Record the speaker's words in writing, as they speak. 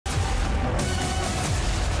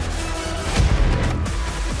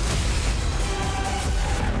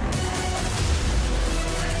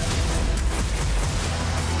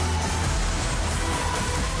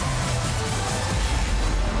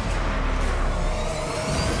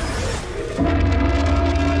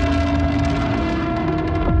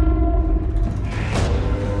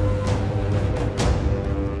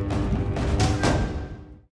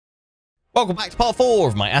Welcome back to part 4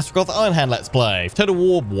 of my Astragoth Ironhand Let's Play, Total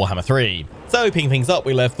War Warhammer 3. So, picking things up,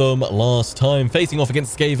 we left them last time facing off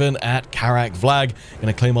against Skaven at Karak Vlag, going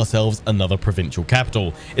to claim ourselves another provincial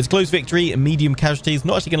capital. It's a close victory, medium casualties,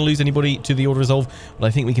 not actually going to lose anybody to the Order Resolve, but I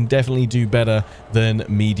think we can definitely do better than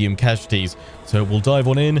medium casualties. So we'll dive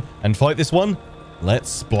on in and fight this one. Let's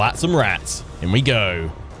splat some rats. In we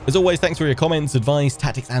go. As always, thanks for your comments, advice,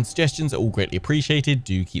 tactics, and suggestions. Are all greatly appreciated.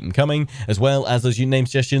 Do keep them coming, as well as those unit name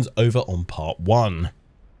suggestions over on part 1.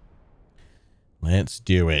 Let's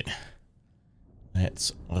do it.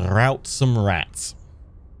 Let's rout some rats.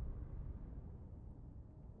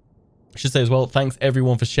 I should say as well, thanks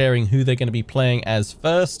everyone for sharing who they're going to be playing as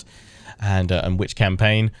first and which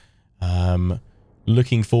campaign.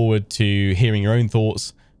 Looking forward to hearing your own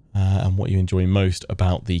thoughts and what you enjoy most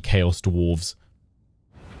about the Chaos Dwarves.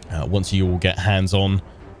 Once you all get hands-on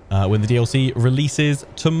when the DLC releases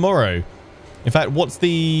tomorrow. In fact, what's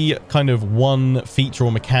the kind of one feature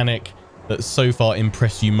or mechanic that so far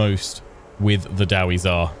impressed you most with the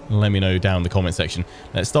Dawizar? Let me know down in the comment section.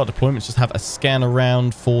 Let's start deployments. Just have a scan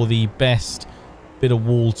around for the best bit of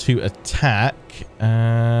wall to attack.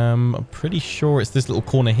 I'm pretty sure it's this little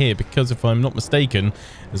corner here, because if I'm not mistaken,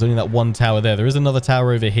 there's only that one tower there. There is another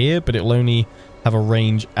tower over here, but it'll only have a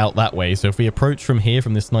range out that way. So if we approach from here,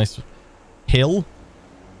 from this nice hill,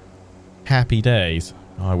 happy days.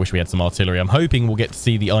 Oh, I wish we had some artillery. I'm hoping we'll get to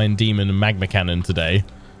see the Iron Demon and Magma Cannon today.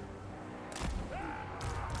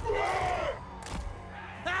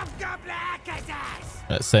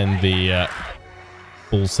 Let's send the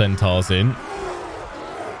Bull Centaurs in.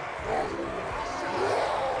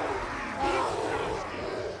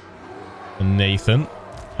 And Nathan.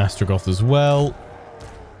 Astragoth as well.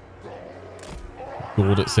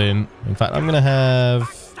 Gordit's in. In fact, I'm going to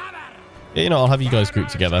have... You know, I'll have you guys grouped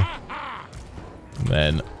together. And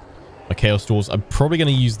then my Chaos Dwarves. I'm probably going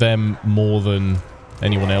to use them more than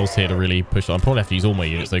anyone else here to really push on. I'll probably have to use all my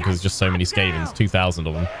units though, because there's just so many Skavens. 2,000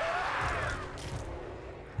 of them.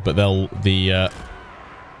 But the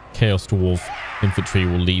Chaos Dwarf infantry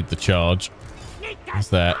will lead the charge. What's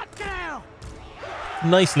that?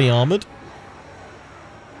 Nicely armored.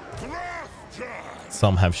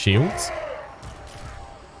 Some have shields.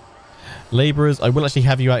 Laborers, I will actually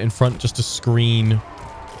have you out in front just to screen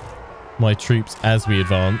my troops as we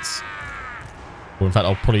advance. Or in fact,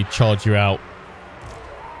 I'll probably charge you out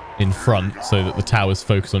in front so that the towers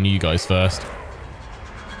focus on you guys first.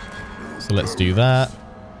 So let's do that.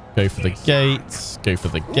 Go for the gates. Go for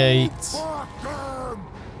the gates.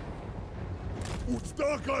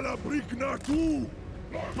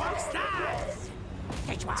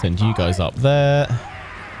 Send you guys up there.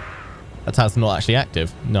 That tower's not actually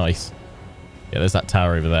active. Nice. Yeah, there's that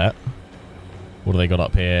tower over there. What do they got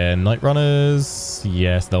up here? Night Runners.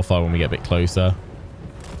 Yes, they'll fire when we get a bit closer.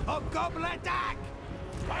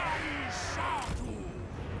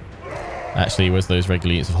 Actually, where's those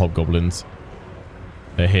regular units of hobgoblins?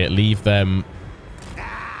 They're here. Leave them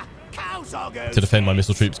to defend my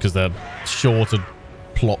missile troops, because they're sure to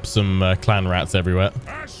plop some clan rats everywhere.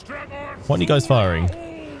 Why aren't you guys firing?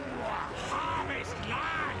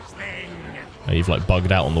 Oh, you've like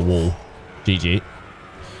bugged out on the wall. GG.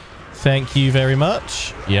 Thank you very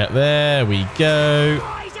much. Yeah, there we go.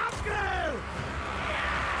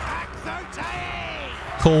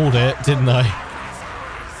 Called it, didn't I?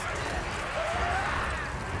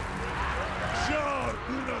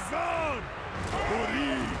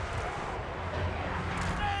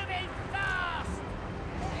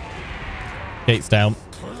 Gates down.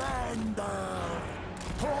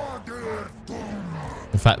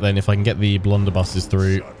 In fact, then, if I can get the blunderbusses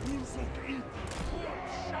through.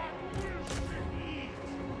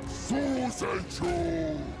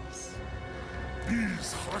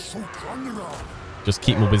 Just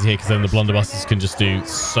keep more busy here, because then the blunderbusses can just do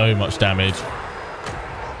so much damage.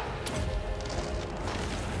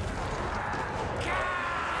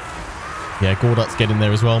 Yeah, Gordut's getting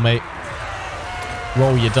there as well, mate.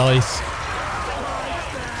 Roll your dice.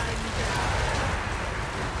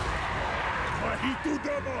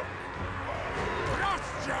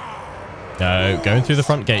 No, going through the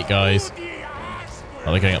front gate, guys.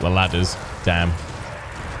 Oh, they're going up the ladders. Damn.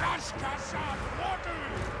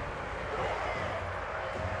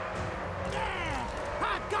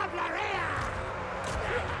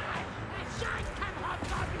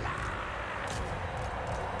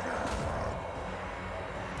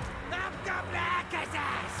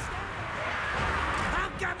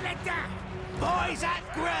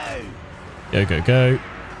 Go, go, go.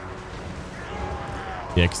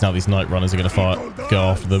 Yeah, because now these Night Runners are going to go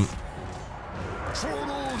after them.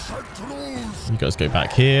 You guys go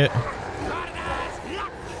back here.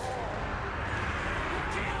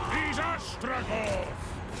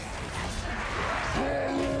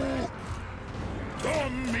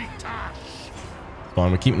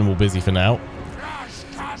 Fine, we're keeping them all busy for now.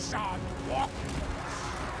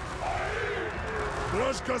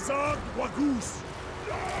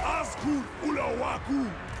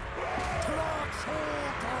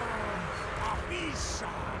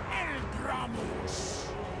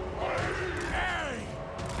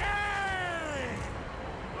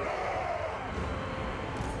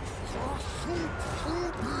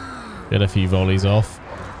 Get a few volleys off.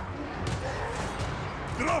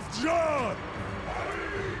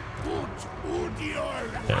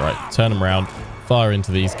 Okay, right, turn them around. Fire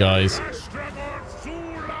into these guys.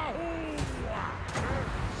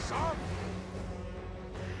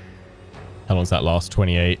 How long does that last?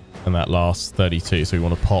 28, and that lasts 32. So we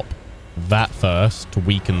want to pop that first to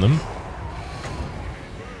weaken them.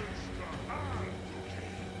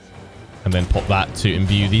 And then pop that to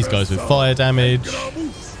imbue these guys with fire damage.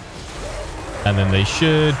 And then they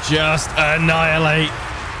should just annihilate.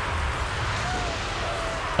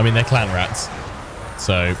 I mean, they're clan rats,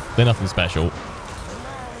 so they're nothing special.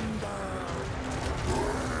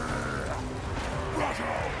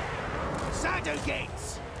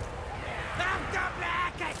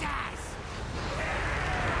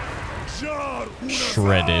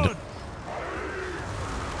 Shredded.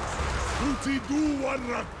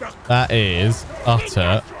 That is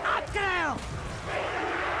utter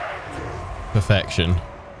perfection.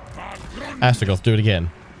 Astragoth, do it again.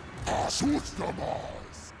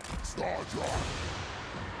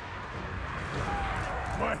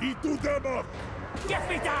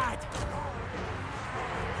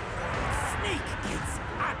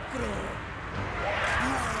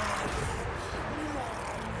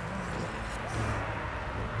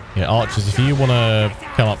 Yeah, archers, if you want to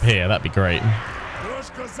come up here, that'd be great.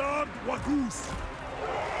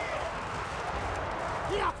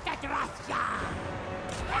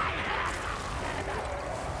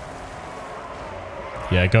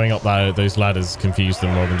 Yeah, going up those ladders confused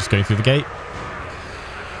them rather than just going through the gate.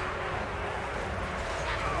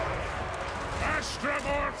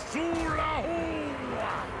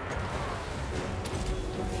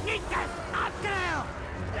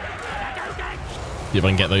 See if I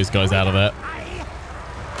can get those guys out of there.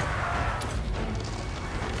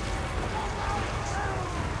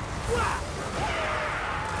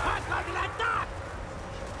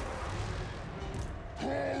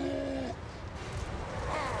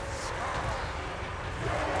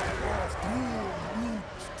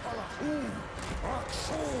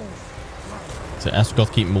 So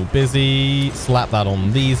Astragoth, keep them all busy. Slap that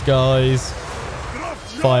on these guys.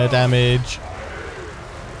 Fire damage.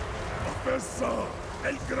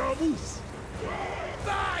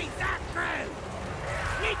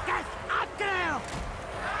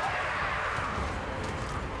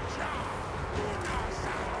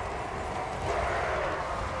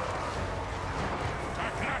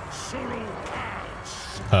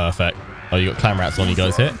 Perfect. Oh, you got clan rats on you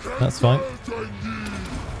guys here. That's fine.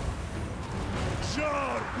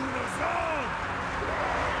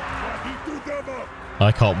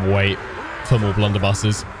 I can't wait for more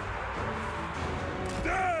blunderbusses.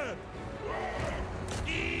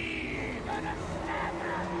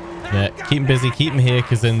 Yeah, keep them busy, keep them here,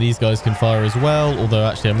 because then these guys can fire as well. Although,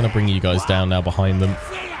 actually, I'm going to bring you guys down now behind them.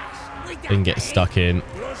 They can get stuck in.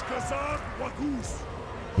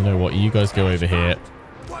 You know what? You guys go over here.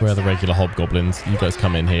 Where are the regular hobgoblins? You guys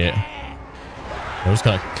come in here. I'm just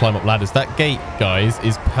going to climb up ladders. That gate, guys,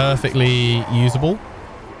 is perfectly usable.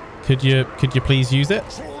 Could you please use it?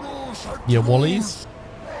 Your wallies.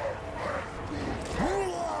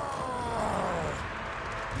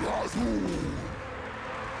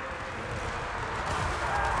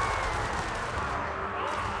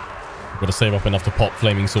 Got to save up enough to pop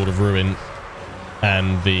Flaming Sword of Ruin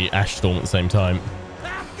and the Ash Storm at the same time.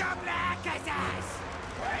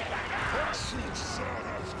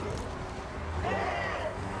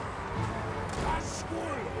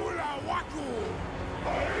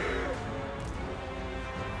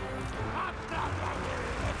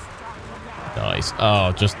 Nice.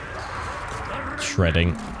 Oh, just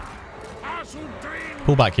shredding.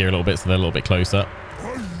 Pull back here a little bit so they're a little bit closer.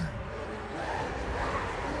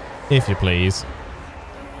 If you please.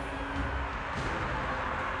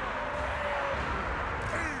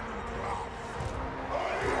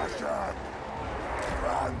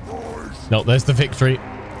 No, there's the victory.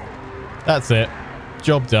 That's it.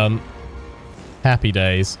 Job done. Happy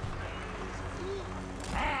days.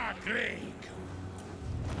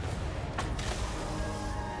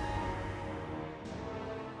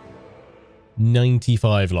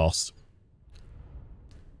 95 lost.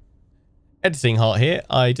 editing heart here.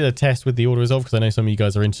 I did a test with the auto resolve because I know some of you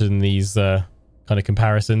guys are interested in these kind of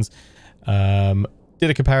comparisons. Did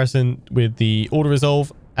a comparison with the auto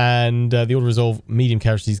resolve, and the auto resolve medium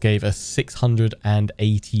casualties gave us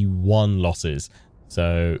 681 losses.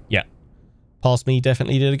 So yeah, past me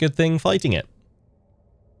definitely did a good thing fighting it.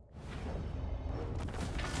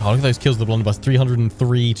 Oh, look at those kills of the blunderbuss.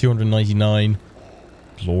 303, 299.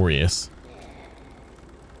 Glorious.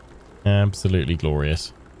 Absolutely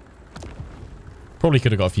glorious. Probably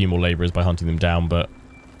could have got a few more labourers by hunting them down, but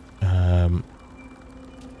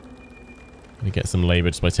we get some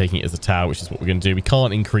labour just by taking it as a tower, which is what we're going to do. We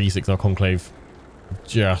can't increase it because our conclave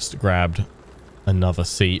just grabbed another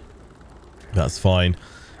seat. That's fine.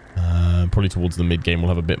 Probably towards the mid game we'll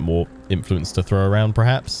have a bit more influence to throw around,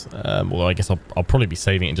 perhaps. Although I guess I'll probably be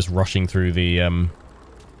saving it and just rushing through the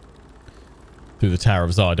Tower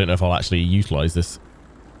of Tsar. I don't know if I'll actually utilise this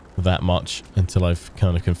that much until I've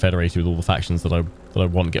kind of confederated with all the factions that I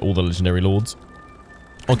want, get all the legendary lords.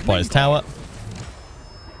 Occupier's Tower.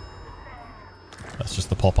 That's just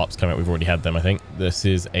the pop-ups coming out. We've already had them, I think. This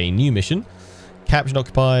is a new mission. Capture and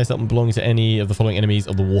occupy settlement belonging to any of the following enemies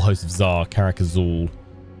of the war host of Tsar, Karak Azul.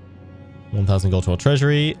 1,000 gold to our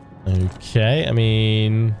treasury. Okay, I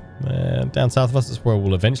mean, down south of us is where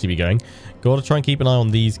we'll eventually be going. Got to try and keep an eye on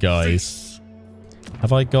these guys.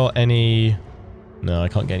 Have I got any... No, I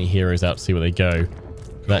can't get any heroes out to see where they go.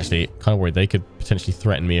 I'm actually kind of worried they could potentially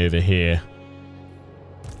threaten me over here.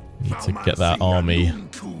 Need to get that army.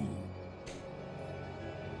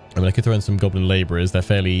 I mean, I could throw in some goblin labourers. They're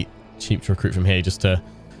fairly cheap to recruit from here, just to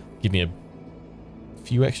give me a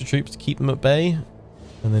few extra troops to keep them at bay.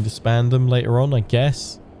 And then disband them later on, I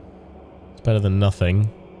guess. It's better than nothing.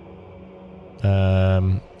 I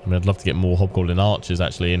mean, I'd love to get more hobgoblin archers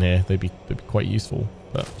actually in here. They'd be quite useful.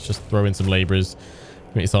 But let's just throw in some labourers.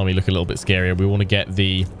 Make this army look a little bit scarier. We want to get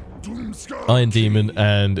the Iron Demon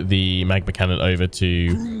and the Magma Cannon over to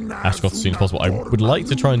Astragoth as soon as possible. I would like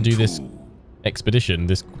to try and do this expedition,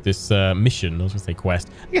 this mission. I was going to say quest.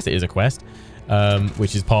 I guess it is a quest,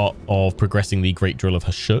 which is part of progressing the Great Drill of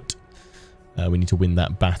Hashut. We need to win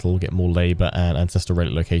that battle, get more labour, and ancestor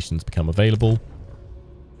relic locations become available.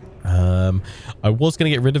 I was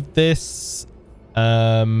going to get rid of this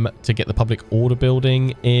to get the public order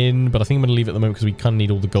building in, but I think I'm going to leave it at the moment because we kind of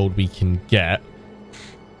need all the gold we can get.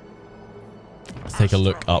 Let's take a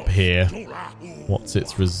look up here. What's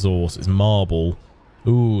its resource? It's marble.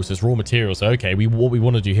 Ooh, so it's raw materials. So, okay, what we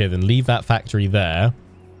want to do here, then leave that factory there.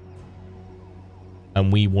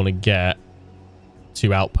 And we want to get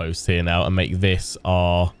 2 outposts here now and make this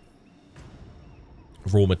our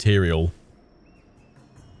raw material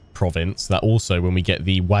province. That also, when we get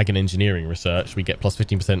the wagon engineering research, we get plus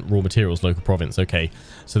 15% raw materials local province. Okay,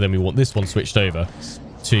 so then we want this one switched over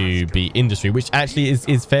to be industry, which actually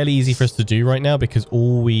is fairly easy for us to do right now, because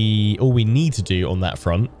all we need to do on that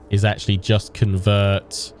front is actually just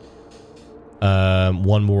convert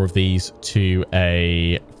one more of these to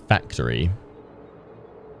a factory.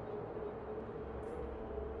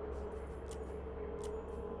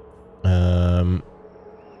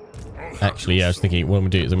 Actually, yeah, I was thinking what I'm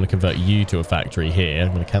going to do is I'm going to convert you to a factory here.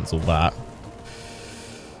 I'm going to cancel that.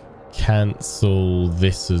 Cancel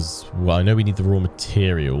this as well. I know we need the raw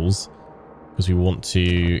materials because we want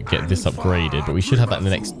to get this upgraded, but we should have that in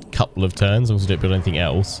the next couple of turns once we don't build anything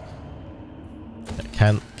else.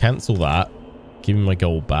 Cancel that. Give me my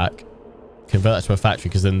gold back. Convert that to a factory,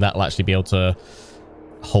 because then that'll actually be able to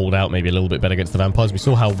hold out maybe a little bit better against the vampires. We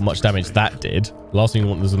saw how much damage that did. The last thing we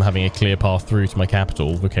want is them having a clear path through to my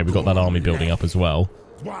capital. Okay, we've got that army building up as well.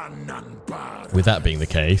 With that being the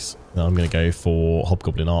case, I'm going to go for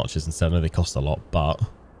hobgoblin archers instead. I know they cost a lot, but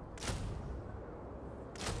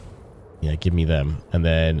yeah, give me them. And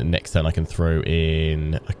then next turn I can throw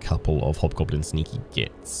in a couple of hobgoblin sneaky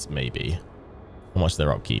gits, maybe. How much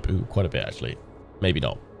their upkeep? Ooh, quite a bit actually. Maybe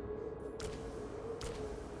not.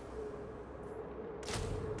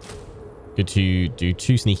 Good to do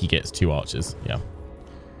 2 sneaky gets, 2 archers. Yeah.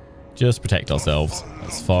 Just protect ourselves.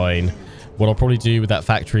 That's fine. What I'll probably do with that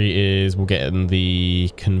factory is we'll get in the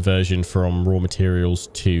conversion from raw materials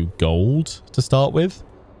to gold to start with,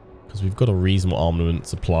 because we've got a reasonable armament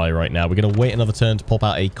supply right now. We're going to wait another turn to pop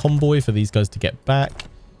out a convoy for these guys to get back.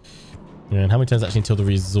 And how many turns actually until the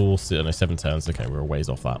resource? Oh, no, 7 turns. Okay, we're a ways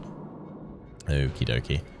off that. Okie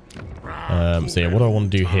dokie. So yeah, what do I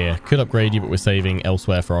want to do here? Could upgrade you, but we're saving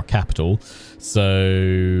elsewhere for our capital.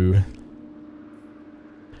 So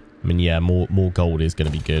I mean, yeah, more gold is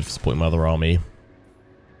going to be good for supporting my other army.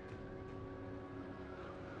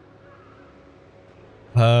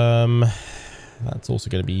 That's also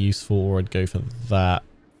going to be useful. I'd go for that.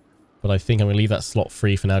 but I think I'm going to leave that slot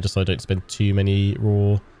free for now just so I don't spend too many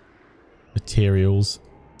raw materials.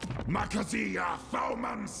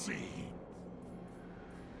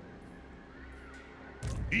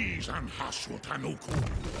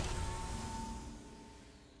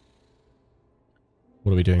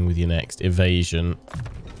 What are we doing with you next? Evasion.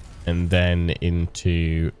 And then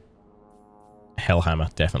into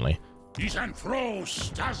Hellhammer, definitely.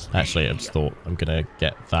 Actually, I just thought I'm going to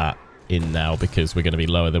get that in now because we're going to be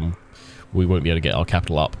lower than... We won't be able to get our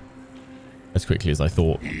capital up as quickly as I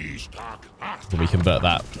thought. When we convert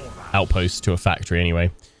that outpost to a factory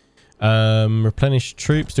anyway. Replenish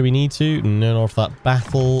troops. Do we need to? No, not for that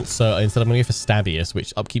battle. So instead I'm going to go for Stabius,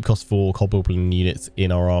 which upkeep cost for Kobold units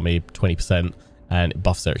in our army 20% and it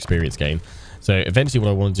buffs their experience gain. So eventually what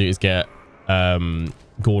I want to do is get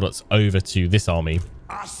Gordots over to this army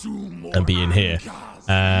and be in here.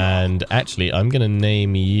 And actually, I'm going to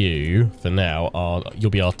name you, for now,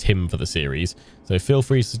 you'll be our Tim for the series. So feel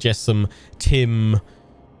free to suggest some Tim,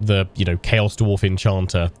 the, you know, Chaos Dwarf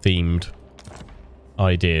Enchanter themed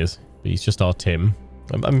ideas. But he's just our Tim.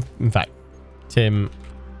 In fact, Tim,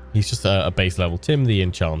 he's just a base level. Tim the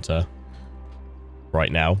Enchanter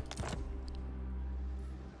right now.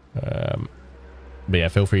 But yeah,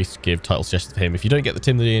 feel free to give title suggestions for him. If you don't get the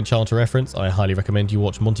Tim the Enchanter reference, I highly recommend you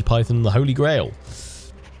watch Monty Python and the Holy Grail.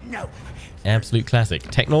 No. Absolute classic.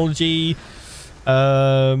 Technology.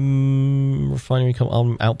 Refinery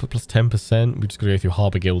output plus 10%. We're just going to go through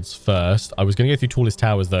Harbour Guilds first. I was going to go through Tallest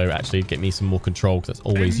Towers, though, actually, get me some more control, because that's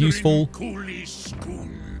always useful.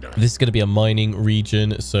 This is going to be a mining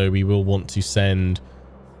region, so we will want to send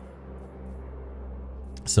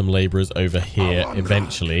some labourers over here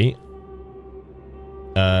eventually.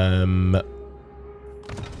 I'm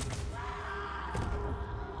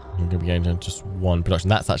going to be going to just one production.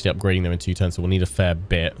 That's actually upgrading them in 2 turns, so we'll need a fair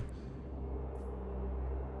bit.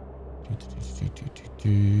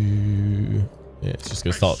 Yeah, it's just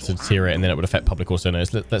going to start to deteriorate, and then it would affect public also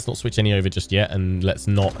knows. Let's not switch any over just yet, and let's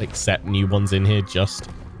not accept new ones in here just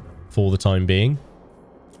for the time being.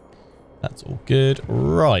 That's all good.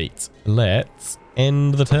 Right, let's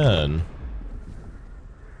end the turn.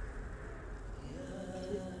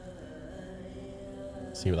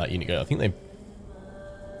 See where that unit goes. I think they're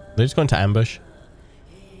just going to ambush.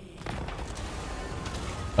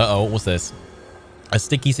 Uh-oh, what's this? A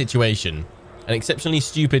sticky situation. An exceptionally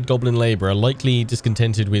stupid goblin labourer, likely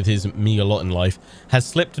discontented with his meagre lot in life, has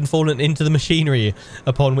slipped and fallen into the machinery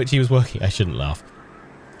upon which he was working. I shouldn't laugh.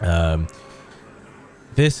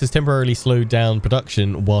 This has temporarily slowed down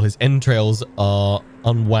production while his entrails are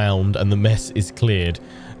unwound and the mess is cleared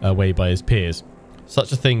away by his peers.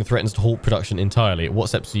 Such a thing threatens to halt production entirely. What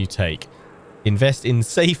steps do you take? Invest in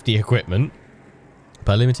safety equipment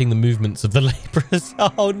by limiting the movements of the labourers.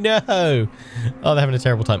 Oh no! Oh, they're having a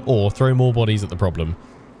terrible time. Or throw more bodies at the problem.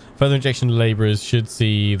 Further injection of labourers should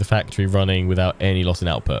see the factory running without any loss in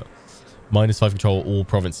output. -5 control all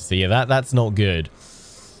provinces. So yeah, that's not good.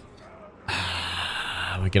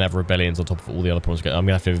 We're going to have rebellions on top of all the other problems. I'm going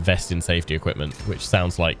to have to invest in safety equipment, which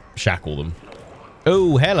sounds like shackle them.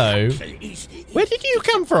 Oh, hello. Where did you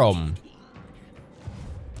come from?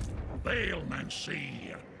 I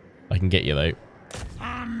can get you, though.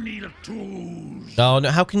 Oh,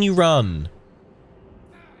 no. How can you run?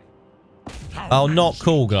 Oh, not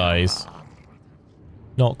cool, guys.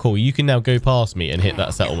 Not cool. You can now go past me and hit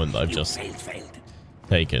that settlement that I've just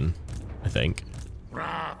taken, I think.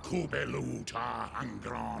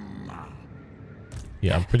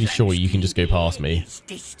 Yeah, I'm pretty sure you can just go past me.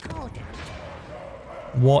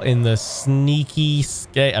 What in the sneaky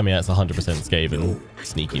I mean, that's 100% Skaven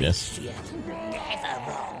sneakiness.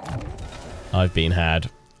 I've been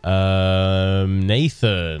had.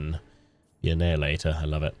 Nathan. The Annihilator. I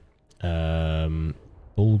love it.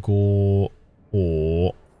 Bulgor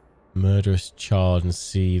or Murderous Charge and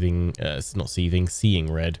Seething. It's not Seething.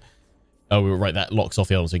 Seeing Red. Oh, right. That locks off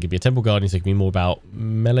the elves. So it could be a Temple Guardian. So it could be more about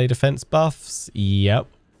melee defense buffs. Yep.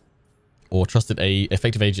 Or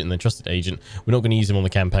effective agent and then trusted agent. We're not going to use him on the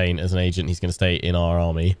campaign as an agent. He's going to stay in our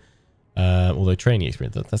army. Although training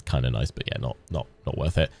experience, that's kind of nice, but yeah, not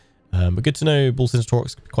worth it. But good to know. Bull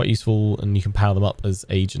Torques quite useful, and you can power them up as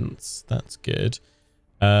agents. That's good.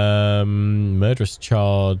 Murderous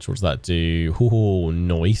Charge. What does that do? Oh,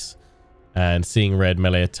 nice. And Seeing Red,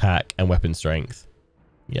 melee attack, and weapon strength.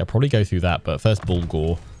 Yeah, probably go through that, but first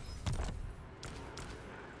Bulgor.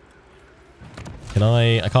 Can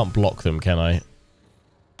I can't block them, can I?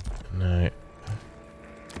 No.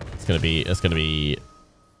 It's gonna be a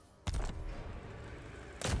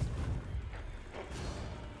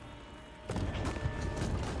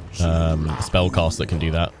spellcast that can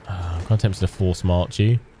do that. I'm kind of tempted to force march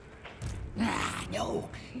you.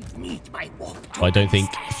 I don't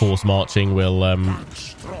think force marching will...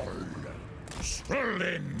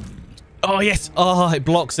 Oh, yes. Oh, it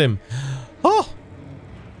blocks him. Oh.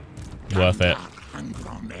 Worth it.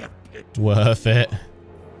 Worth it.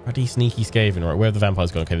 Bloody sneaky Skaven. Right, where have the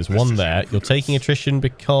vampires gone? Okay, there's one there. You're taking attrition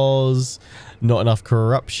because not enough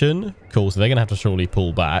corruption. Cool, so they're going to have to surely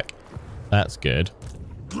pull back. That's good.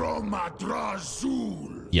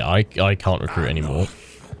 Yeah, I can't recruit anymore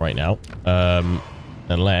right now.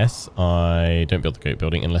 Unless I don't build the goat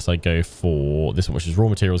building, unless I go for this one, which is raw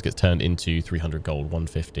materials gets turned into 300 gold,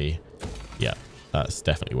 150. Yeah, that's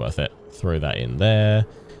definitely worth it. Throw that in there.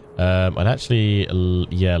 I'd actually,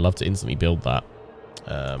 yeah, love to instantly build that.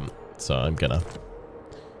 So I'm gonna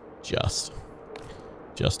just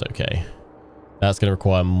okay. That's gonna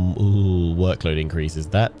require workload increases.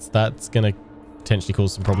 That's gonna potentially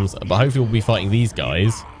cause some problems. But hopefully we'll be fighting these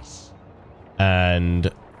guys,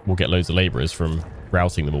 and we'll get loads of laborers from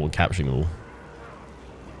routing them all and capturing them all.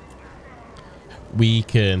 We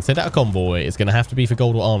can send out a convoy. It's going to have to be for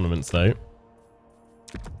gold or armaments, though.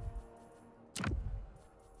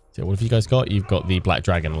 So what have you guys got? You've got the Black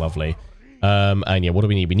Dragon. Lovely. And yeah, what do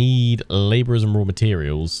we need? We need laborers and raw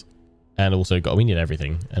materials. And also we need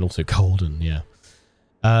everything. And also gold and yeah.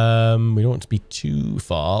 We don't want to be too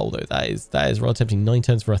far, although that is rather tempting. 9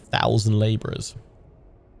 turns for 1,000 laborers.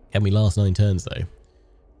 Can we last 9 turns, though?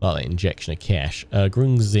 Well, that injection of cash.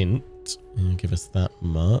 Grungzint. Give us that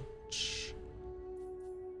much.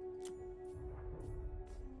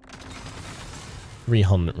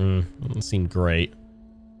 300. Doesn't seem great.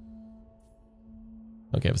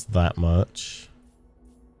 I'll give us that much.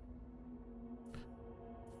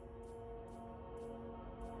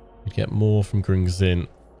 We'd get more from Grungzint.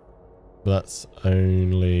 But that's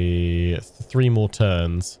only 3 more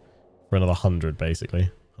turns for another 100, basically.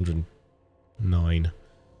 109.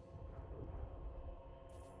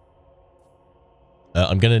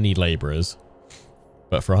 I'm going to need laborers,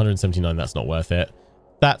 but for 179, that's not worth it.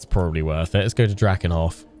 That's probably worth it. Let's go to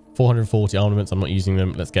Drakenhof. 440 armaments. I'm not using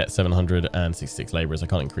them. Let's get 766 laborers. I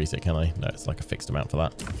can't increase it, can I? No, it's like a fixed amount for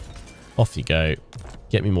that. Off you go.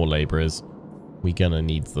 Get me more laborers. We're going to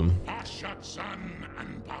need them.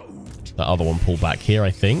 That other one pull back here,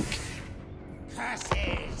 I think.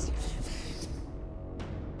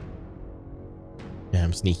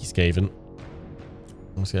 Damn, sneaky Skaven.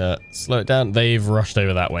 I'm just gonna slow it down. They've rushed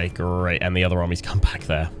over that way. Great. And the other army's come back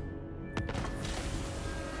there.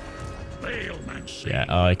 Yeah,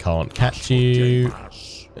 I can't catch you.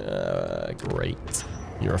 Great.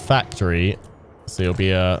 You're a factory, so you'll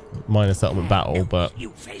be a minor settlement battle, but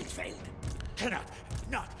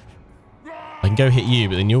I can go hit you,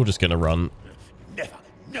 but then you're just going to run.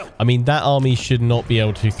 I mean, that army should not be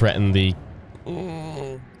able to threaten the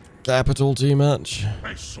capital too much.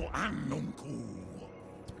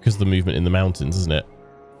 Because of the movement in the mountains, isn't it?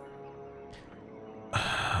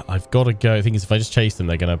 I've got to go. I think if I just chase them,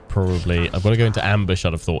 they're going to probably... I've got to go into ambush,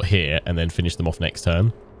 I'd have thought, here, and then finish them off next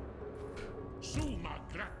turn.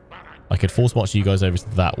 I could force march you guys over to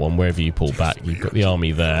that one, wherever you pull back. You've got the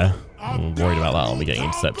army there. I'm worried about that army getting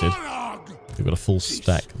intercepted. We've got a full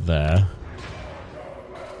stack there.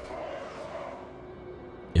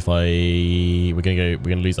 If we're going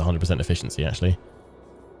to lose 100% efficiency, actually.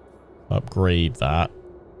 Upgrade that.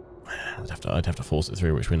 I'd have to force it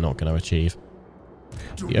through, which we're not going to achieve.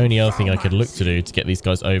 The only other thing I could look to do to get these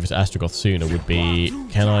guys over to Astragoth sooner would be,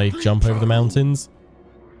 can I jump over the mountains?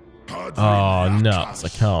 Oh, nuts. I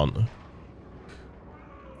can't.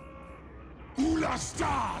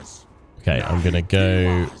 Okay, I'm going to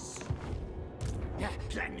go...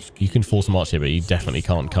 You can force march here, but you definitely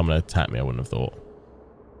can't come and attack me, I wouldn't have thought.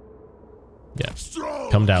 Yeah.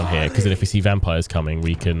 Come down here, because then if we see vampires coming,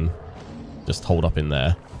 we can just hold up in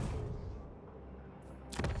there.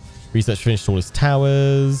 Research finished all his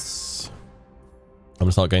towers. I'm going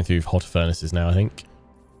to start going through hotter furnaces now, I think.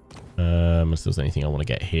 Unless there's anything I want to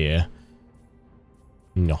get here.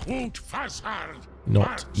 No.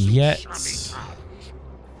 Not yet.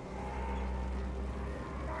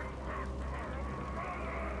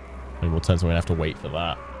 Maybe more turns, so we're going to have to wait for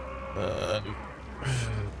that.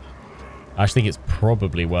 I actually think it's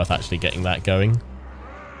probably worth actually getting that going.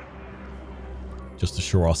 Just to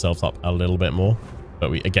shore ourselves up a little bit more. But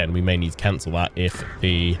we may need to cancel that if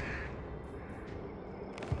the...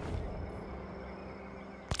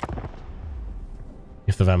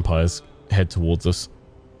 vampires head towards us.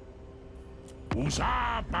 You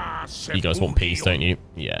guys want peace, don't you?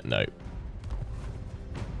 Yeah, no.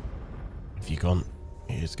 Have you gone?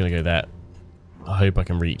 You're just going to go there. I hope I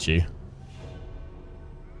can reach you.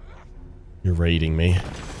 You're raiding me.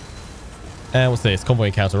 And what's this? Convoy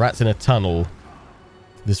encounter. Rats in a tunnel.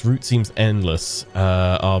 This route seems endless.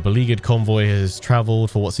 Our beleaguered convoy has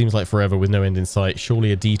traveled for what seems like forever with no end in sight.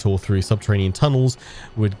 Surely a detour through subterranean tunnels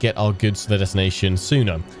would get our goods to their destination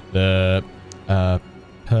sooner. The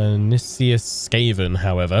Pernicious Skaven,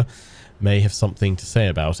 however, may have something to say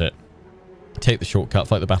about it. Take the shortcut,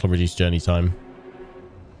 fight the battle, reduce journey time.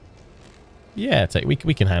 Yeah, we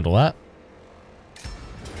can handle that.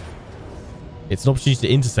 It's an opportunity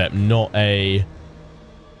to intercept, not a...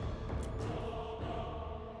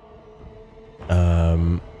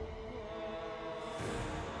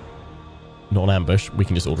 not an ambush. We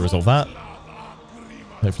can just auto-resolve that.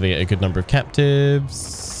 Hopefully get a good number of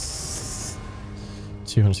captives.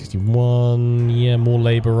 261. Yeah, more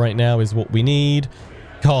labor right now is what we need.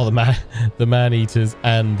 Oh, the man-eaters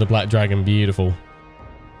and the black dragon. Beautiful.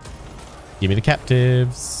 Give me the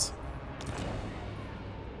captives.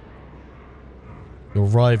 Your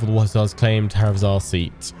rival has claimed Haravzar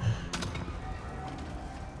seat.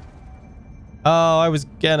 Oh, I was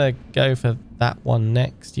gonna go for that one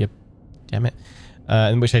next. You damn it.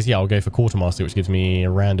 In which case, yeah, I'll go for Quartermaster, which gives me a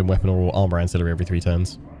random weapon or armor ancillary every 3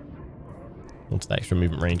 turns. Onto the extra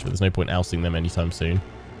movement range, but there's no point ousting them anytime soon.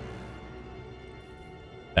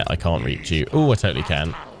 Bet I can't reach you. Oh, I totally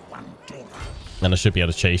can. And I should be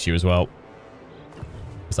able to chase you as well.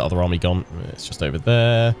 Is that other army gone? It's just over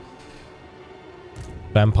there.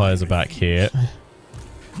 Vampires are back here.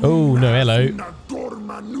 Oh, no, hello.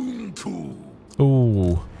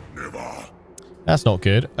 Oh. That's not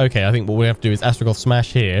good. Okay, I think what we have to do is Astragoth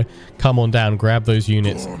smash here. Come on down, grab those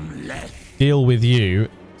units. Deal with you.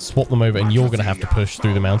 Swap them over, and you're going to have to push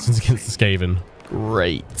through the mountains against the Skaven.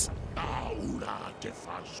 Great. Yeah,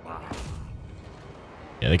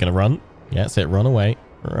 they're going to run. Yeah, that's it. Run away.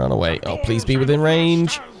 Run away. Oh, please be within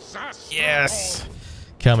range. Yes.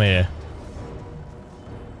 Come here.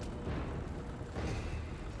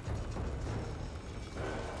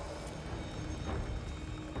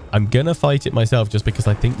 I'm going to fight it myself just because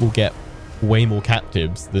I think we'll get way more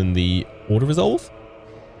captives than the auto-resolve.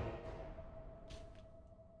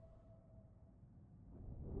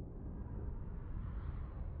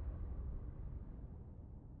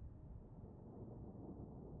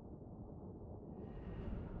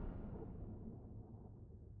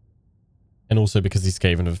 And also because these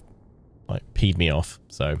Skaven have like peed me off.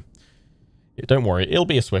 So yeah, don't worry, it'll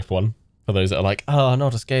be a swift one. For those that are like, oh,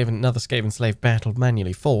 not a Skaven, another Skaven slave battle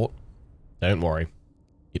manually fought. Don't worry.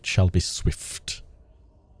 It shall be swift.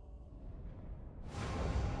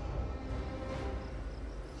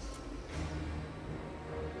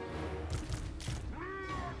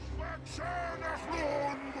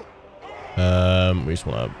 We just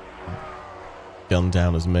want to gun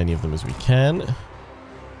down as many of them as we can.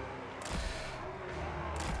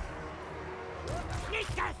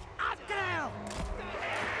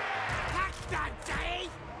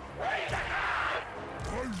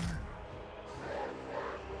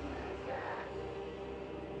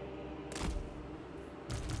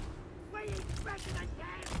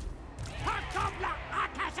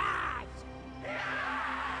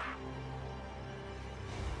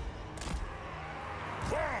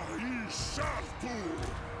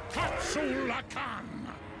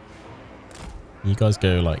 You guys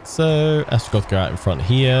go like so. Astragoth go out in front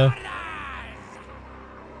here.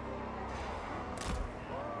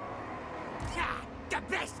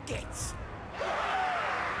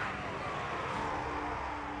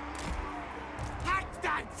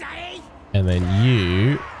 And then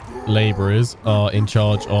you, laborers, are in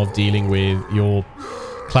charge of dealing with your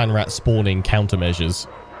clan rat spawning countermeasures.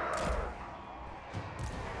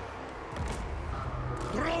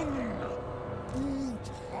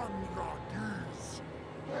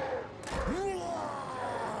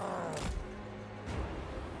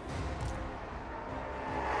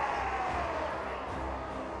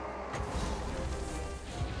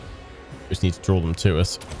 Just need to draw them to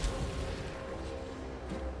us.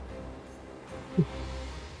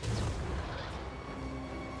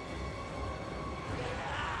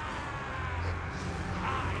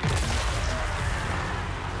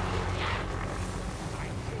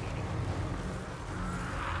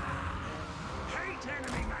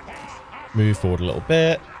 Move forward a little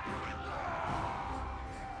bit.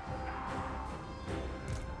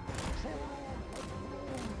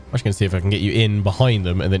 I'm just going to see if I can get you in behind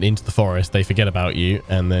them and then into the forest. They forget about you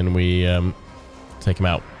and then we take them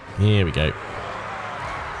out. Here we go.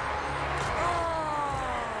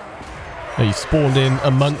 Oh, you spawned in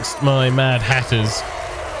amongst my mad hatters.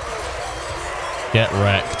 Get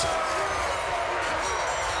wrecked.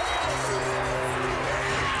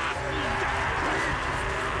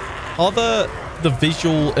 Are the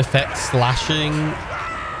visual effects slashing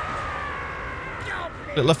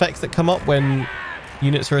little effects that come up when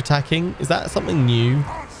units are attacking. Is that something new?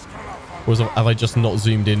 Or have I just not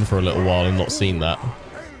zoomed in for a little while and not seen that?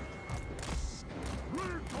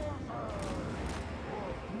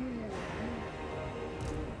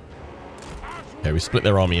 Okay, we split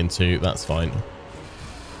their army in two. That's fine.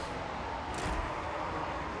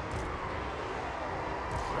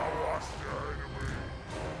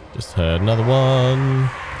 Just heard another one.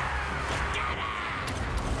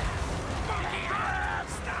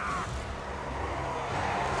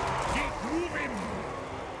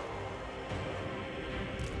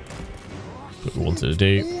 What we wanted to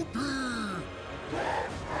do.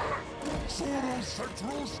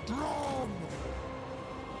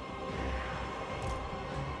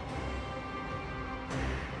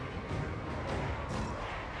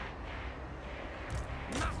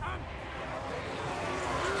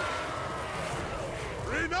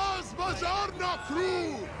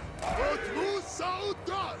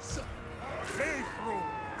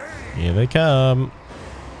 Here they come.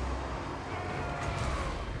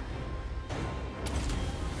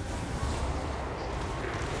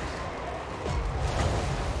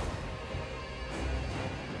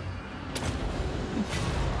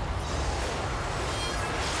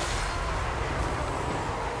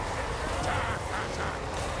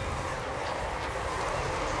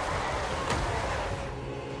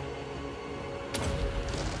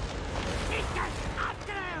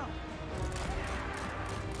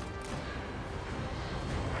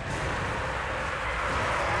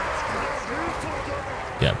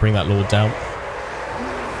 Yeah, bring that lord down.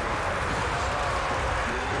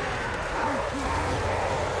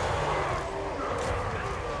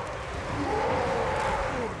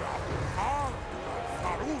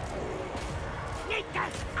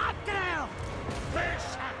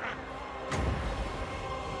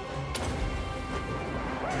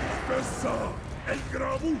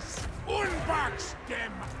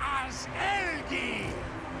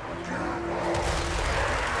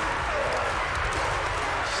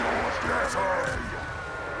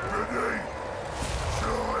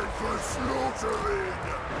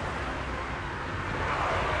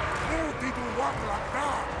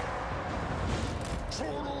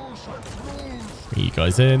 Bring you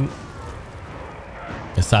guys in.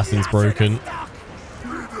 Assassin's broken.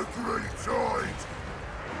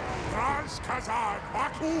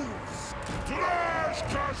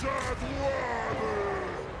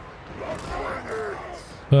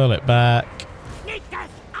 Pull it back.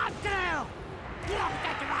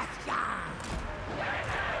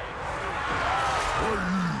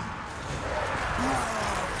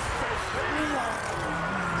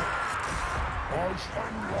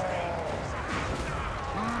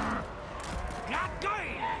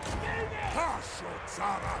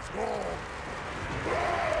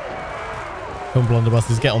 Come on,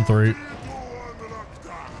 blunderbusters, get on through.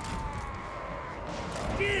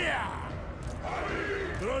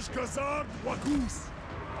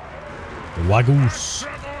 Wagoose.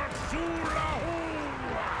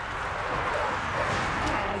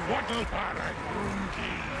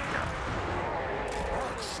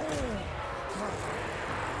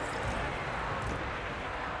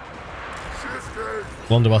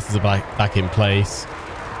 Blunderbusters are back in place.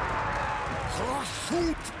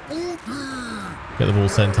 Get the ball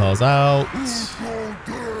centaurs out.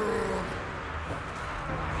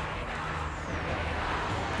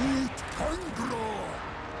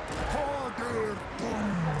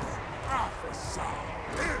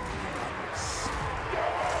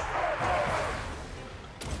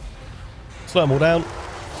 Slow them all down.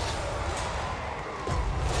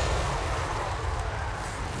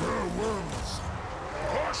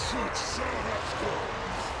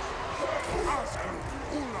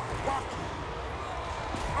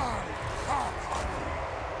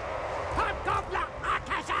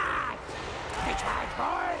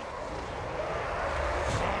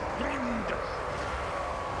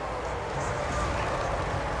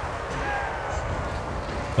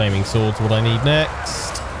 Flaming swords, what I need next.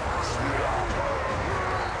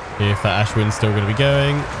 If that Ashwin's still going to be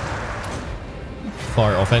going.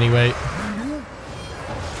 Fire it off anyway.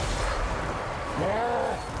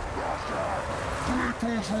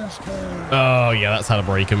 Oh yeah, that's how to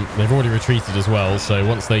break them. They've already retreated as well, so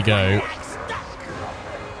once they go,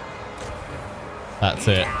 that's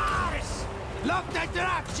it.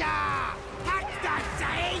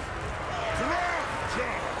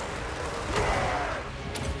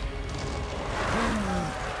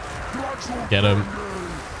 Get him.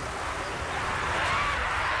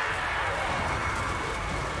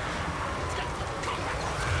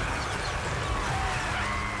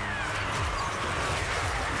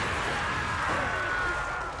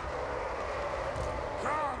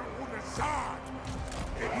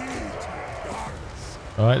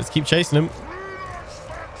 All right, let's keep chasing him.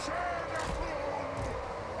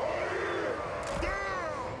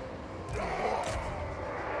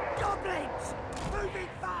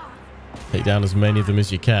 Take down as many of them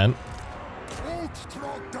as you can.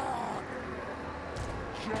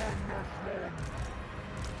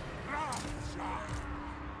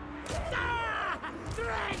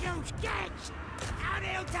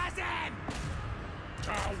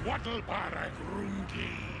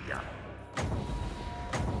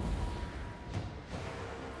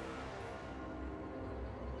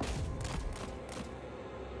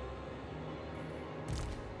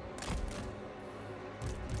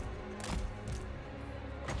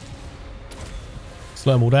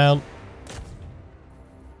 Slow them all down.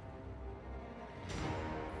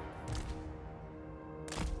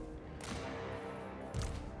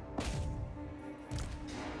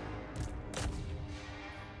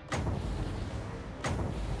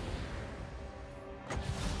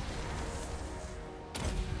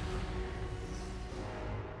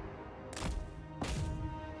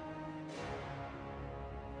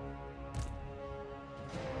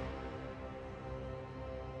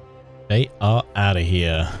 They are out of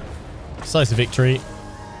here. Decisive victory.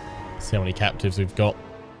 See how many captives we've got.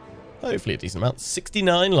 Hopefully a decent amount.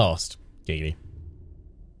 69 lost. Giggity.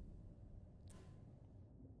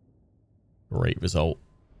 Great result.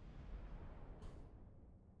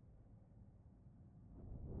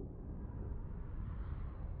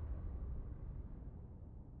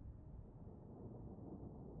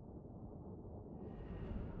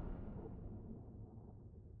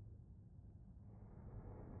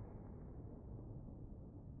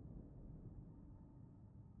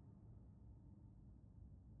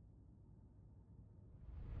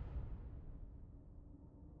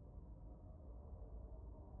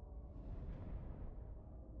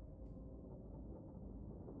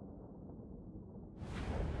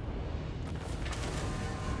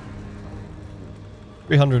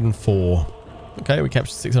 $304. Okay, we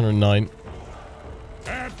captured 609.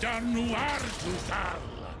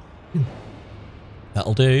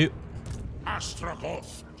 That'll do.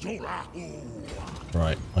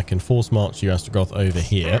 Right, I can force march you, Astragoth, over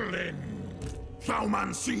here.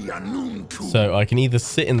 So I can either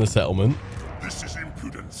sit in the settlement. This is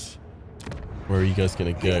impudence. Where are you guys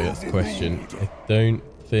going to go? That's the question. I don't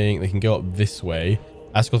think they can go up this way.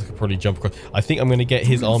 Astragoth could probably jump across. I think I'm going to get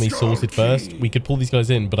his army sorted first. We could pull these guys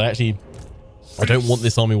in, but I don't want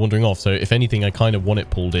this army wandering off. So if anything, I kind of want it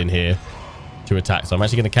pulled in here to attack. So I'm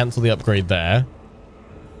actually going to cancel the upgrade there.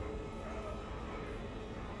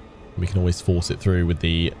 We can always force it through with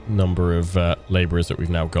the number of laborers that we've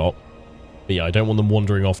now got. But yeah, I don't want them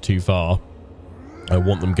wandering off too far. I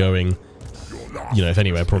want them going, you know, if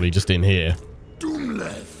anywhere, probably just in here.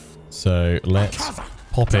 So let's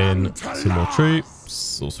pop in some more troops.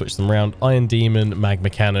 We'll switch them around. Iron Demon, Magma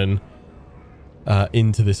Cannon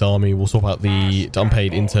into this army. We'll swap out the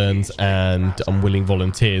unpaid interns and unwilling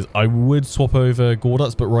volunteers. I would swap over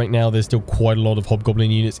Gorduts, but right now there's still quite a lot of Hobgoblin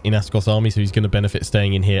units in Astragoth's army, so he's going to benefit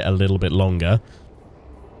staying in here a little bit longer.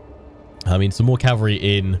 I mean, some more cavalry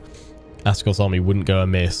in Astragoth's army wouldn't go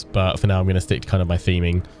amiss, but for now I'm going to stick to kind of my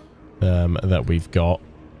theming that we've got.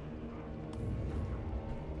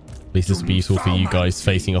 At least this will be useful for you guys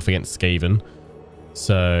facing off against Skaven.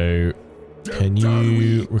 So, can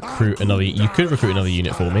you recruit another... You could recruit another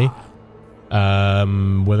unit for me.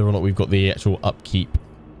 Whether or not we've got the actual upkeep,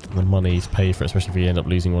 the money to pay for it, especially if we end up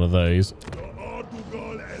losing one of those.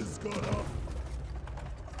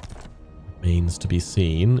 Means to be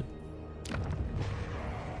seen.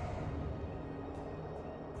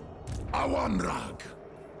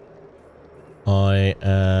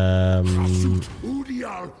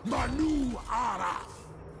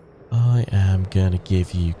 I am gonna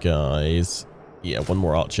give you guys, yeah, one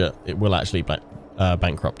more archer. It will actually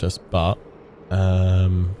bankrupt us, but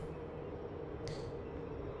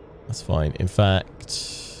that's fine. In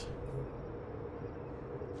fact,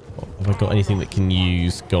 have I got anything that can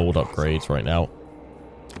use gold upgrades right now?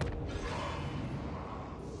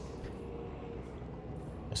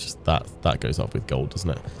 It's just that goes up with gold,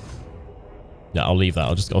 doesn't it? Yeah, I'll leave that.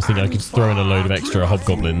 I was thinking I could just throw in a load of extra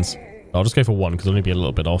hobgoblins. I'll just go for one because I'll only be a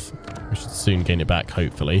little bit off. We should soon gain it back,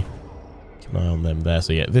 hopefully. Keep an eye on them there.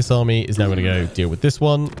 So yeah, this army is now going to go deal with this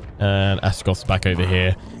one. And Astragoth's back over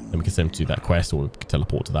here. Then we can send him to do that quest, or we can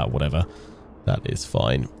teleport to that, whatever. That is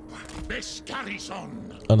fine.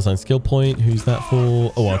 Unassigned skill point. Who's that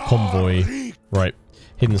for? Oh, our convoy. Right.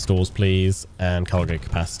 Hidden stores, please. And cargo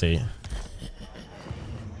capacity.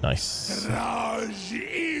 Nice.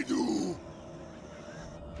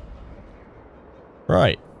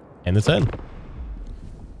 Right. end the turn.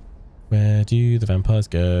 Where do the vampires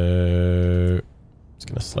go? Just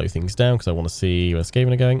going to slow things down because I want to see where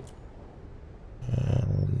Skaven are going.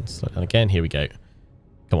 Slow down again. Here we go.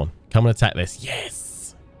 Come on. Come and attack this.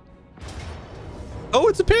 Yes! Oh,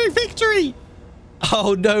 it's a Pyrrhic victory!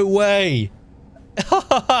 Oh, no way!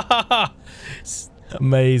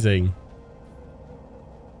 Amazing.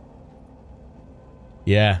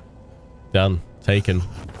 Yeah. Done. Taken.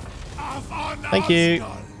 Thank you.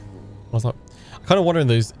 I was like, I'm kind of wondering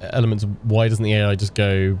those elements, why doesn't the AI just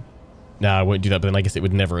go, nah, I won't do that, but then I guess it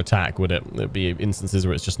would never attack, would it? There'd be instances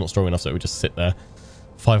where it's just not strong enough, so it would just sit there.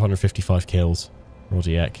 555 kills.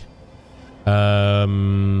 Rodiak.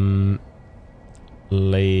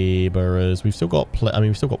 Laborers. We've still got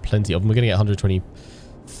we've still got plenty of them. We're going to get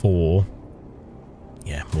 124.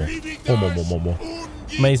 Yeah, more.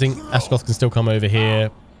 Amazing. Astragoth can still come over here,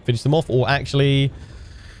 finish them off, or actually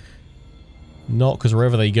not, because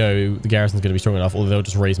wherever they go, the garrison's going to be strong enough, although they'll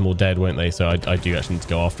just raise more dead, won't they? So I do actually need to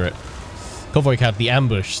go after it. Convoy Cad, the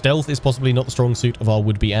ambush. Stealth is possibly not the strong suit of our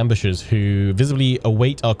would-be ambushers, who visibly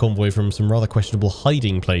await our convoy from some rather questionable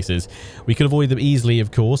hiding places. We could avoid them easily,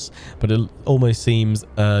 of course, but it almost seems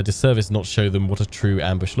a disservice not to show them what a true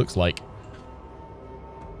ambush looks like.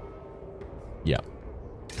 Yeah.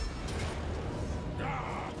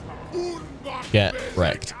 Get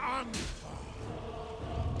wrecked.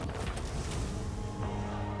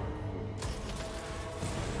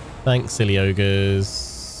 Thanks, silly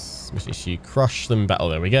ogres. Mission issue. Crush them back. Oh,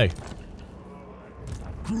 there we go.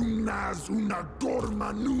 And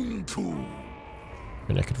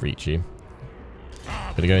I could reach you.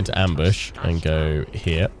 I'm going to go into ambush and go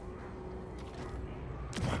here.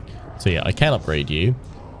 So yeah, I can upgrade you.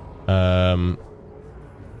 But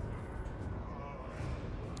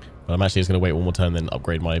I'm actually just going to wait one more turn, then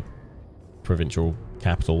upgrade my provincial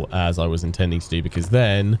capital as I was intending to do, because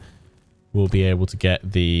then we'll be able to get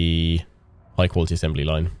the high quality assembly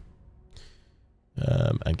line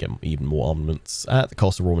and get even more armaments at the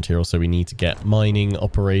cost of raw materials. So we need to get mining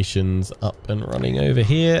operations up and running over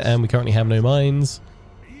here, and we currently have no mines.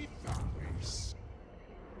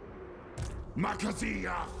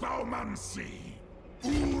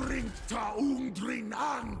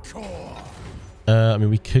 I mean,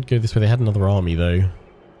 we could go this way. They had another army, though.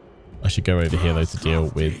 I should go over here, though, to deal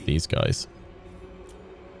with these guys.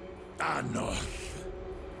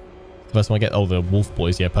 First one I get... Oh, the wolf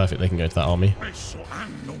boys. Yeah, perfect. They can go to that army.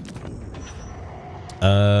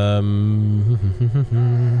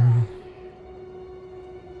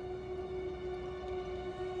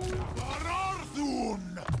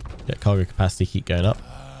 Get cargo capacity. Keep going up.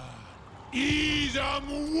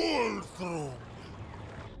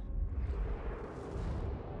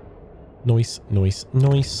 Nice, nice,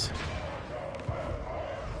 nice.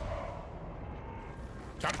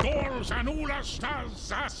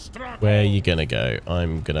 Where are you gonna go?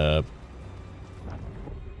 I'm gonna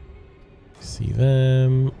see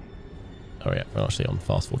them. Oh yeah, we're actually on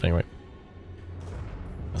fast forward anyway.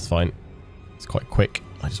 That's fine. It's quite quick.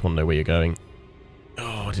 I just want to know where you're going.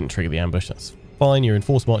 Oh, I didn't trigger the ambush. That's fine. You're in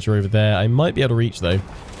force marcher over there. I might be able to reach though.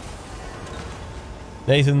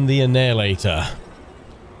 Nathan the Annihilator.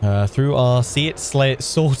 Through our see it, slay it,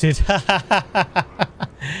 sorted.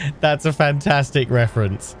 That's a fantastic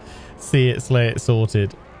reference. See it, slay it,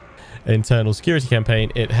 sorted. Internal security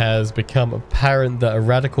campaign. It has become apparent that a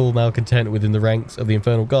radical malcontent within the ranks of the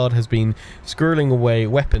Infernal Guard has been squirreling away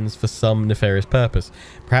weapons for some nefarious purpose.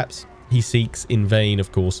 Perhaps he seeks in vain,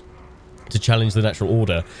 of course, to challenge the natural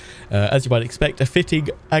order. As you might expect, a fitting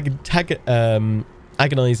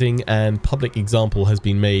agonizing and public example has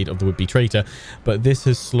been made of the would-be traitor, but this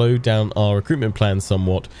has slowed down our recruitment plans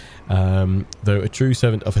somewhat, though a true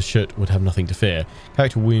servant of Hashut would have nothing to fear.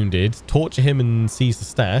 Character wounded. Torture him and seize the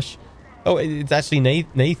stash. Oh, it's actually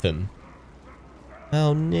Nathan.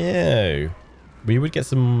 Oh no. We would get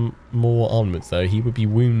some more armaments though. He would be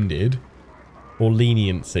wounded. Or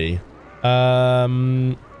leniency.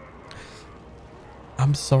 I'm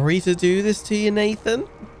sorry to do this to you, Nathan,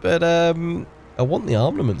 but I want the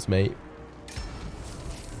armaments, mate.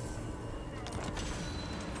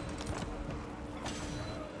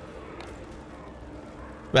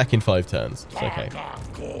 Back in 5 turns. It's okay.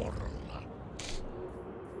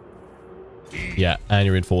 Yeah, and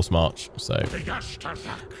you're in force march, so...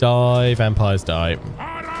 Die, vampires, die.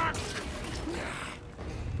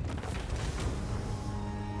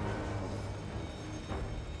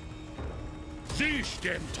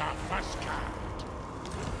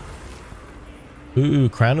 Ooh,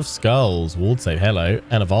 Crown of Skulls. Ward save, hello.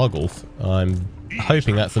 And a Vargulf. I'm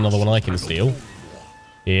hoping that's another one I can steal.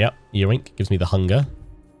 Yep, yoink. Gives me the hunger.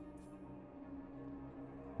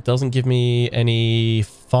 Doesn't give me any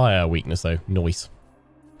fire weakness though. Noise.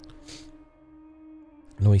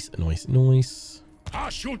 Noise.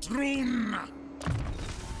 Hashut rune.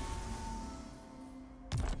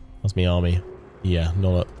 That's me army. Yeah,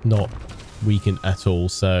 not weakened at all.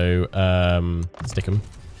 So stick them.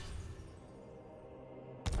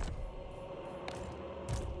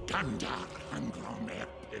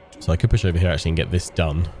 So I could push over here actually and get this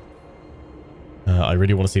done. I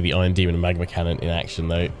really want to see the Iron Demon and Magma Cannon in action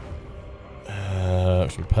though.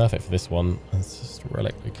 Which would be perfect for this one. That's just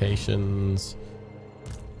relic locations.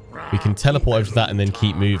 We can teleport over to that and then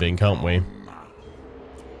keep moving, can't we?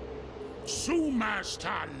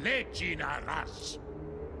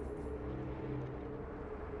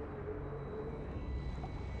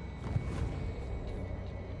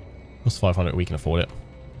 What's 500? We can afford it.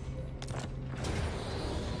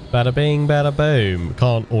 Bada bing, bada boom.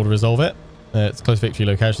 Can't auto-resolve it. It's close victory,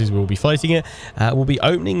 low casualties. We will be fighting it. We'll be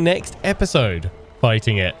opening next episode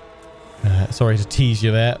fighting it. Sorry to tease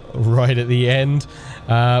you there right at the end.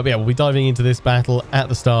 But yeah, we'll be diving into this battle at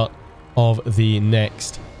the start of the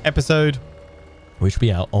next episode, which will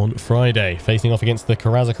be out on Friday. Facing off against the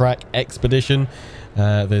Karazakrak expedition.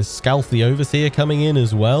 There's Scalf the Overseer coming in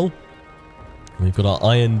as well. We've got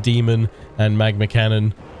our Iron Demon and Magma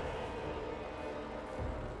Cannon.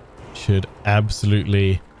 Should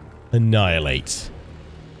absolutely annihilate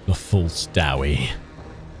the false Dowie.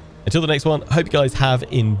 Until the next one, hope you guys have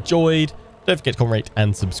enjoyed. Don't forget to comment, rate,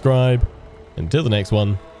 and subscribe. Until the next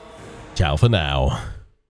one, ciao for now.